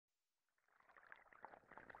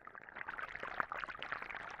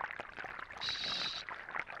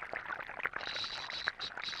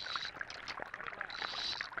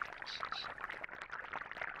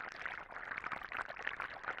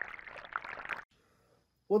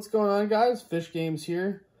What's going on, guys? Fish Games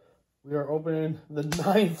here. We are opening the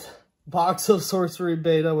 9th box of Sorcery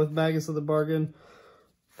Beta with Magus of the Bargain.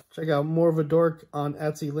 Check out More of a Dork on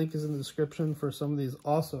Etsy. Link is in the description for some of these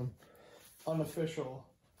awesome unofficial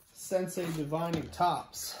Sensei Divining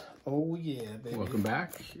tops. Oh yeah, baby. Welcome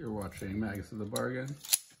back. You're watching Magus of the Bargain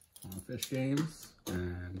on Fish Games,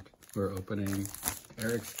 and we're opening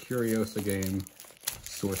Eric's Curiosa game,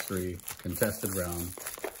 Sorcery Contested Round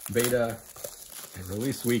Beta, a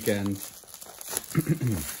release weekend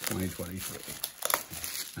 2023.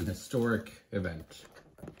 An historic event.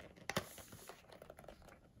 I'm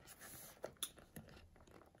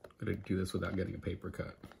gonna do this without getting a paper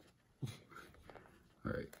cut.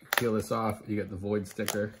 All right, peel this off. You get the void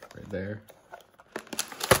sticker right there.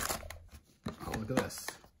 Oh, look at this.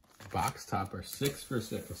 Box topper, 6 for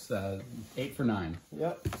 6, 8 for 9.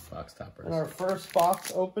 Yep. Box toppers. In our first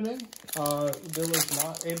box opening, there was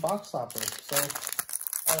not a box topper. So,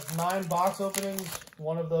 out of 9 box openings,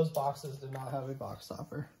 one of those boxes did not have a box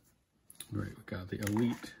topper. All right, we got the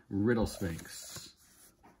Elite Riddle Sphinx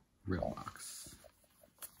Riddle Box.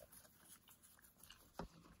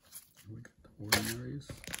 We got the Ordinaries.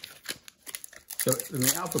 So, in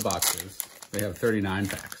the Alpha boxes, they have 39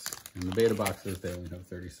 packs. In the Beta boxes, they only have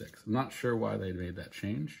 36. I'm not sure why they made that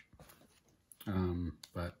change,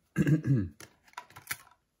 but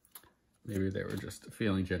maybe they were just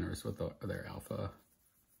feeling generous with their Alpha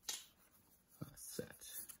set.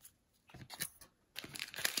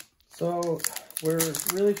 So, we're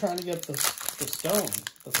really trying to get the stone,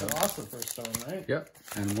 the philosopher's stone, right? Yep,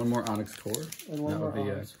 and one more Onyx core. And one more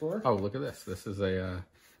Onyx core. Oh, look at this. This is a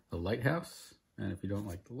lighthouse, and if you don't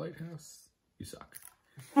like the lighthouse, you suck.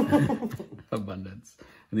 Abundance.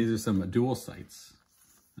 And these are some dual sights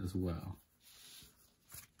as well.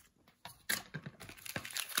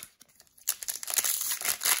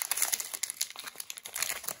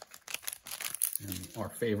 And our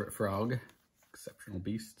favorite frog, Exceptional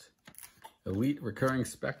Beast. Elite Recurring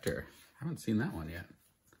Spectre. I haven't seen that one yet.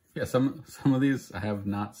 Yeah, some of these I have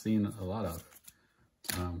not seen a lot of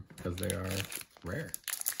because they are rare.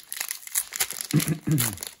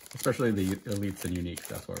 Especially the Elites and Uniques.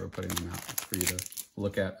 That's why we're putting them out for you to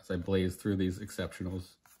look at as I blaze through these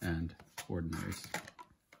Exceptionals and Ordinaries.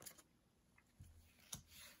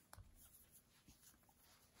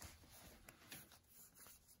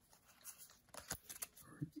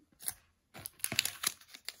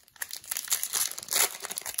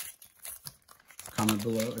 Comment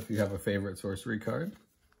below if you have a favorite sorcery card.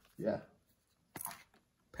 Yeah.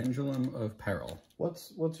 Pendulum of Peril.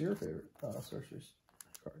 What's your favorite sorcery card?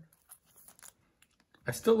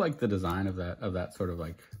 I still like the design of that sort of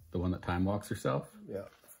like the one that time walks herself. Yeah.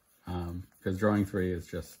 Because drawing 3 is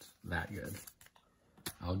just that good.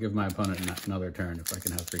 I'll give my opponent another turn if I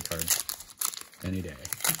can have 3 cards any day.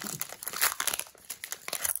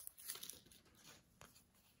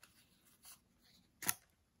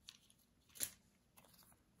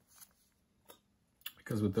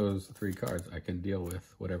 Because with those 3 cards, I can deal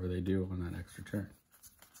with whatever they do on that extra turn.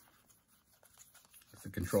 It's the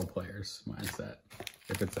control player's mindset.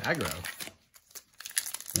 If it's aggro,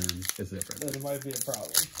 then it's different. Then it might be a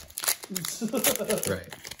problem. Right.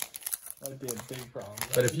 Might be a big problem.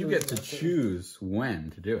 But if you get to choose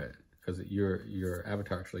when to do it, because your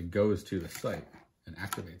avatar actually goes to the site and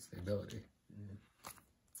activates the ability.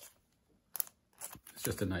 It's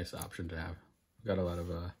just a nice option to have. We've got a lot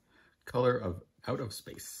of color of outer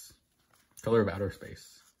space. Oh, look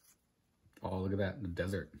at that in the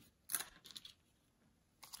desert.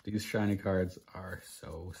 These shiny cards are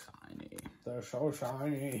so shiny. They're so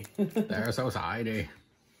shiny. They're so shiny.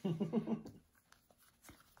 And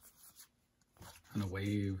a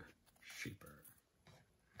wave shaper.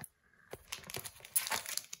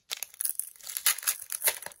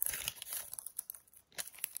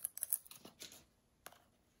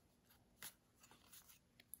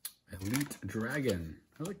 Elite Dragon.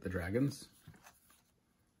 I like the dragons.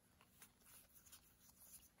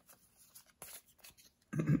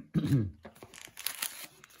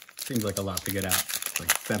 Seems like a lot to get out. It's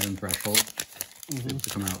like 7 threshold. To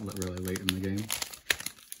come out really late in the game.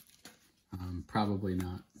 Probably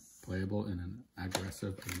not playable in an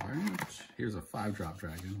aggressive environment. Here's a 5-drop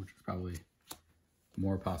dragon, which is probably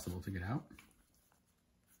more possible to get out.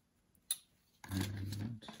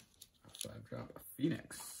 And a 5-drop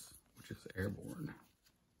Phoenix, which is airborne.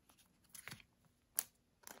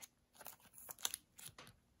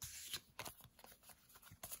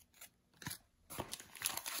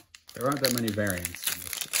 There aren't that many variants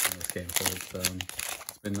in this game, so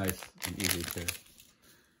it's been nice and easy to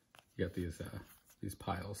get these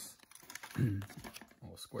piles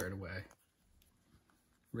all squared away.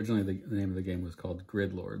 Originally, the name of the game was called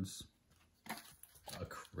Grid Lords. A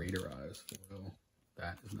craterized foil.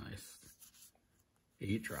 That is nice.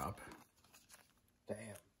 8-drop. Damn,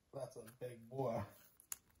 that's a big boy.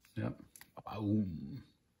 Yep. Boom.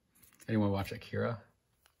 Anyone watch Akira?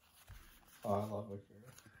 Oh, I love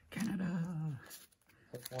Akira. Canada.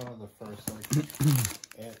 It's one of the first like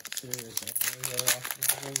serious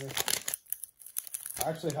animes I watched. I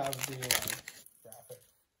actually have the graphic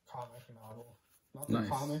comic novel. Not the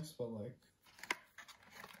comics, but like.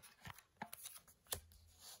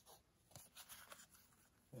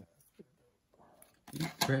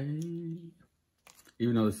 Great.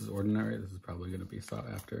 Even though this is ordinary, this is probably going to be sought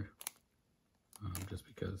after. Just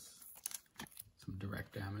because some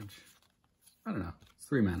direct damage. I don't know. It's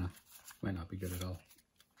 3 mana. Might not be good at all.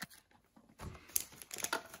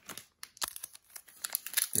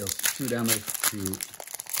 Deals 2 damage to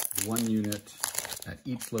 1 unit at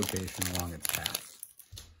each location along its path.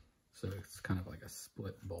 So it's kind of like a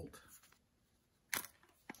split bolt.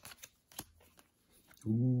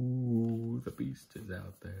 Ooh, the beast is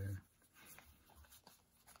out there.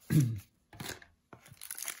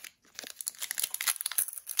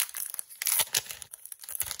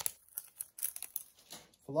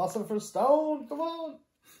 Philosopher's Stone, come on!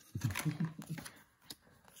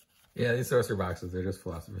 Yeah, these sorcerer boxes, they're just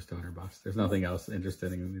Philosopher's Stone boxes. There's nothing else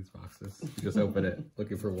interesting in these boxes. You just open it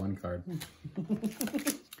looking for 1 card.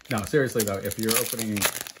 No, seriously though, if you're opening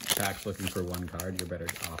packs looking for 1 card, you're better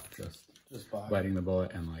off just biting the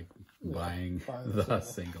bullet and like buying the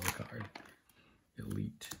single card.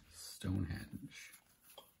 Elite Stonehenge.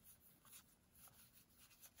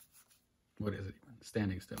 What is it even?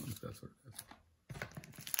 Standing Stones, that's what it is.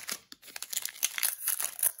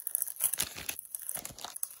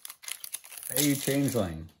 Hey,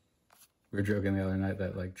 changeling. We were joking the other night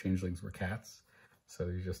that like changelings were cats. So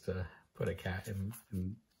you just put a cat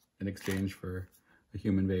in exchange for a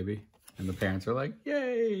human baby. And the parents are like,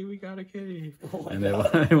 yay, we got a kitty. Oh and they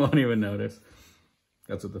won't even notice.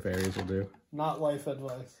 That's what the fairies will do. Not life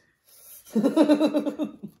advice.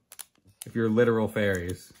 If you're literal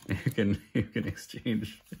fairies, you can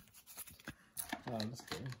exchange. No, I'm just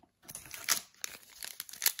kidding.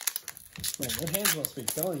 Man, your hands must be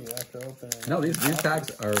killing you after opening. No, these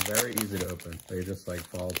packs are very easy to open. They just like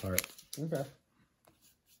fall apart. Okay.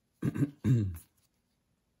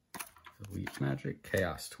 Elite Magic,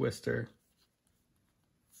 Chaos Twister,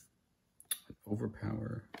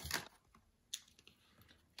 Overpower.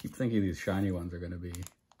 Keep thinking these shiny ones are going to be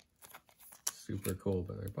super cool,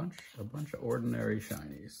 but they're a bunch of ordinary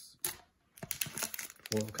shinies.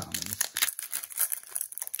 4 commons.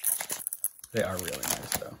 They are really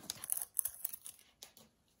nice though.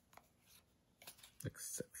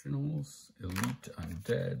 Exceptionals, Elite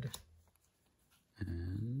Undead,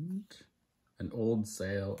 and an Old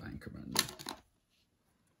Sail Anchorman.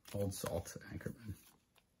 Old Salt Anchorman.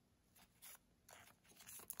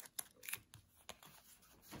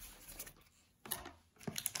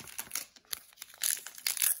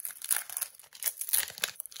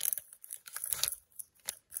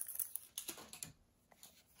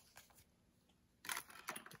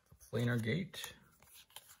 Planar Gate,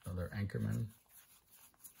 another Anchorman.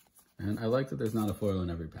 And I like that there's not a foil in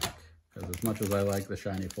every pack, because as much as I like the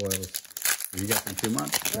shiny foils, if you get them too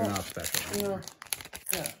much, they're not special anymore.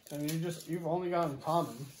 Yeah, I mean, you've only gotten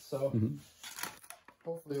common, so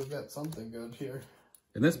hopefully you'll get something good here.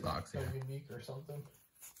 In this box, yeah. Unique or something.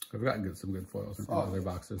 I've gotten some good foils in other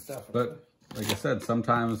boxes. Definitely. But like I said,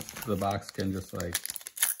 sometimes the box can just like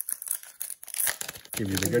give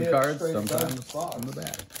you the good cards, sometimes some the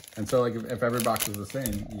bad. And so like if every box is the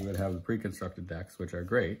same, you would have the pre-constructed decks, which are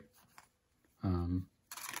great.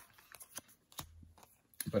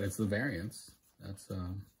 But it's the variance. That's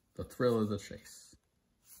the thrill of the chase.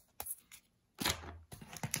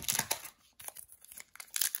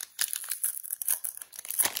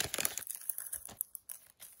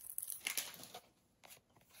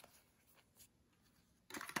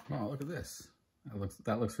 Wow, look at this.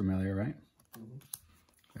 That looks familiar, right? Mm-hmm.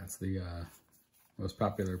 That's the most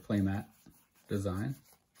popular playmat design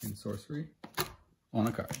in Sorcery on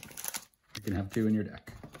a card. You can have 2 in your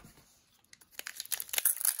deck.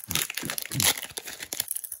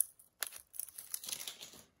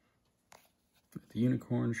 The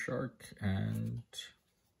unicorn, shark, and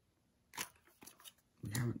we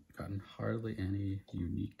haven't gotten hardly any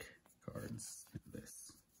unique cards in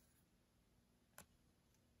this.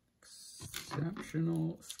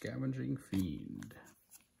 Exceptional Scavenging Fiend.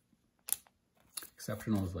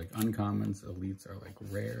 Exceptional is like uncommons, elites are like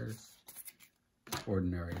rares,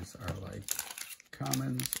 ordinaries are like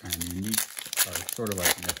commons, and uniques are sort of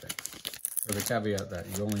like mythics. with a caveat that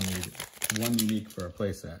you only need one unique for a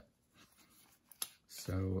playset.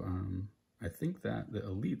 So I think that the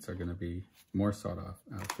elites are going to be more sought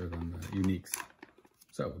after than the uniques.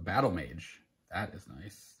 So Battle Mage, that is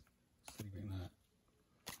nice. Sleeping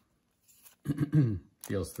that.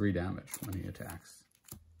 Deals 3 damage when he attacks.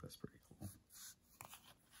 That's pretty cool.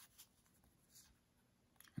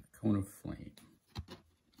 And a Cone of Flame.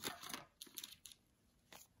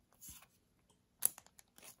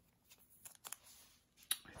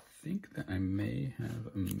 I think that I may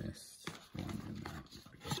have missed one in that.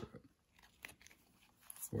 Let me go through it.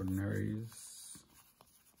 Ordinaries.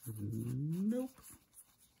 Nope.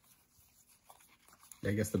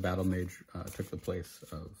 I guess the Battle Mage took the place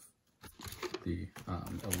of the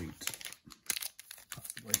elite,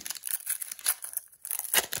 possibly.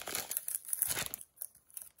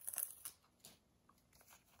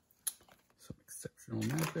 Some exceptional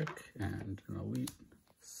magic and an elite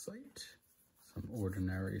sight. Some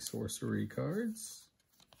ordinary sorcery cards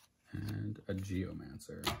and a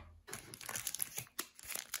geomancer.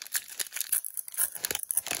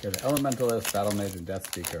 Yeah, the Elementalist, Battle Mage, and Death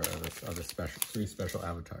Speaker are the 3 special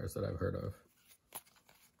avatars that I've heard of.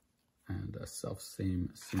 And a self-same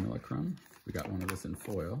simulacrum. We got one of this in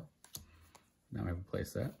foil. Now I have a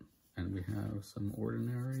playset. And we have some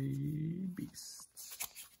ordinary beasts.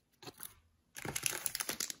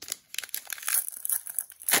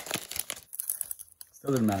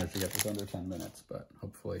 Still didn't manage to get this under 10 minutes, but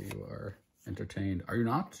hopefully you are entertained. Are you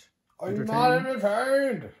not? Are you not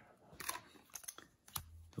entertained?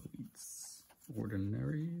 Elites,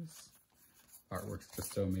 ordinaries. Artwork's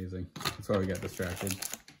just so amazing. That's why we got distracted.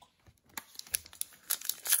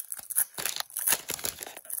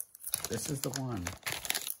 This is the one.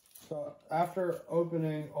 So after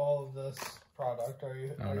opening all of this product, are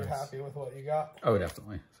you nice. happy with what you got? Oh,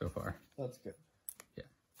 definitely. So far. That's good. Yeah.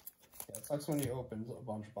 Yeah, it sucks when you open a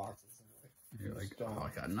bunch of boxes and you're like, oh, I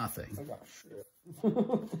got nothing. I got shit.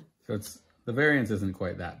 So the variance isn't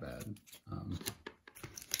quite that bad. Yeah,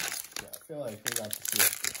 I feel like we got to see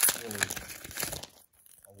really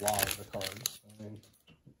a lot of the cards. I mean,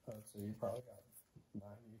 so you probably got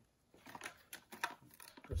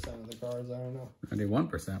 90% of the cards. I don't know.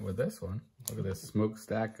 91% with this one. Look at this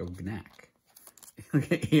smokestack of Gnack.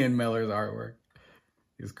 Look at Ian Miller's artwork.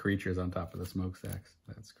 These creatures on top of the smokestacks.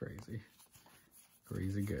 That's crazy.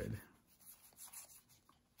 Crazy good.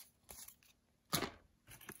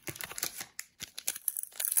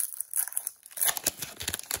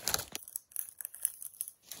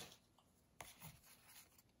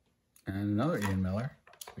 And another Ian Miller.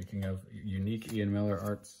 Speaking of unique Ian Miller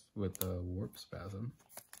arts with the warp spasm.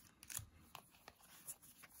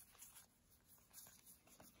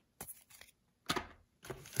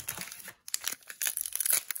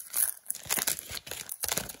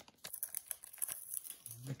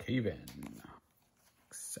 The Cave-In.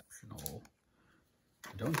 Exceptional.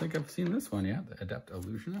 I don't think I've seen this one yet. The Adept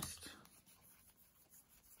Illusionist.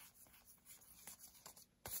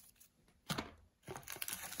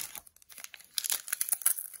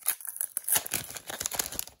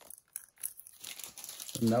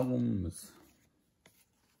 Gnomes.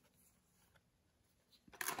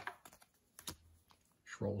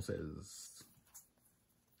 Scrollses.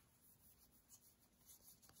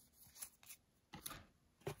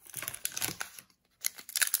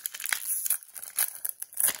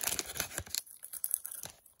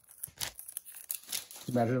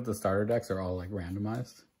 Imagine if the starter decks are all like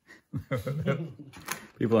randomized.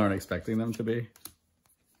 People aren't expecting them to be.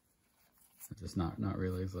 It's just not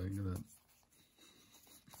really. It's like that.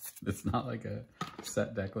 It's not like a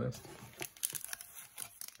set deck list.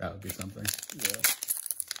 That would be something. Yeah.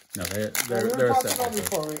 No, they're a set deck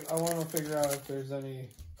before. I want to figure out if there's any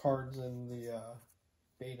cards in the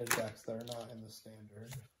beta decks that are not in the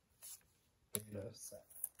standard beta set.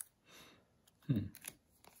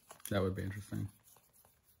 That would be interesting.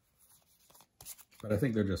 But I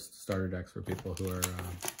think they're just starter decks for people who are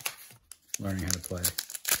learning how to play.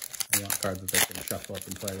 They want cards that they can shuffle up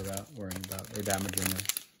and play without worrying about they damaging a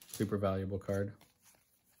super valuable card.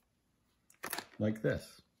 Like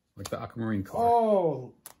this. Like the Aquamarine Core.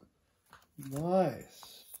 Oh,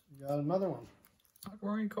 nice. You got another one.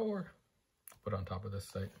 Aquamarine Core. Put on top of this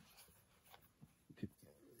site. People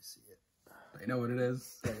can't really see it. They know what it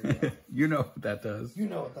is. There you go. You know what that does. You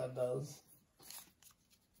know what that does.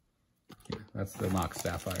 Yeah, that's the mock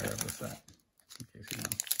sapphire of the set. In case you know.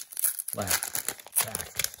 Last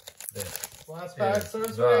pack. This. Last pack,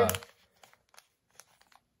 Sorcery.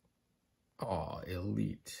 Oh,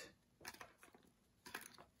 elite.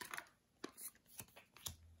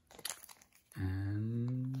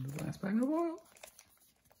 And the last pack of oil.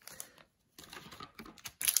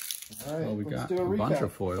 All right, well, we got a bunch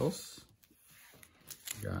of foils.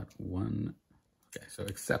 We got one, okay, so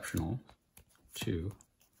exceptional, 2,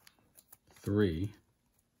 3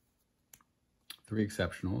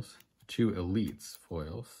 exceptionals, 2 elites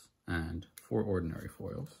foils, and 4 ordinary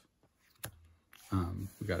foils.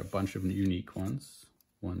 We got a bunch of unique ones.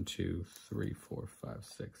 1, 2, 3, 4, 5,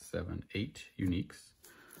 6, 7, 8 uniques.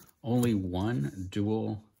 Only 1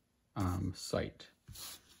 dual site.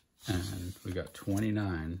 And we got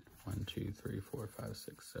 29. 1, 2, 3, 4, 5,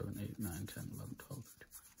 6, 7, 8, 9, 10, 11, 12,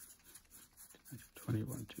 13,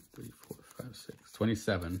 21, 2, 3, 4, 5, 6,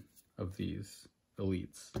 27 of these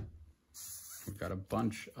elites. We've got a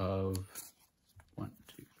bunch of 1,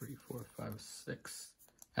 2, 3, 4, 5, 6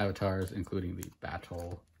 avatars, including the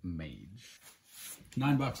Battle Mage.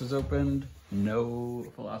 9 boxes opened, no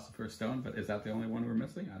Philosopher's Stone, but is that the only one we're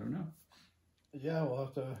missing? I don't know. Yeah, we'll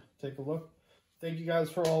have to take a look. Thank you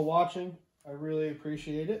guys for all watching. I really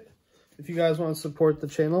appreciate it. If you guys want to support the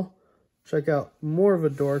channel, check out More of a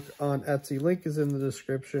Dork on Etsy. Link is in the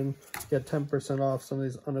description. Get 10% off some of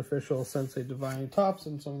these unofficial Sensei Divine tops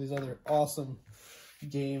and some of these other awesome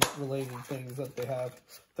game-related things that they have.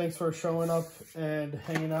 Thanks for showing up and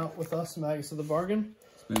hanging out with us, Magus of the Bargain.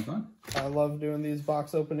 It's been fun. I love doing these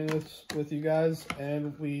box openings with you guys,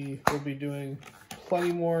 and we will be doing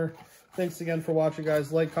plenty more. Thanks again for watching,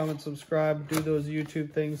 guys. Like, comment, subscribe, do those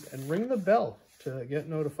YouTube things, and ring the bell to get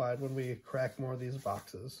notified when we crack more of these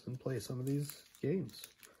boxes and play some of these games.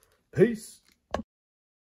 Peace.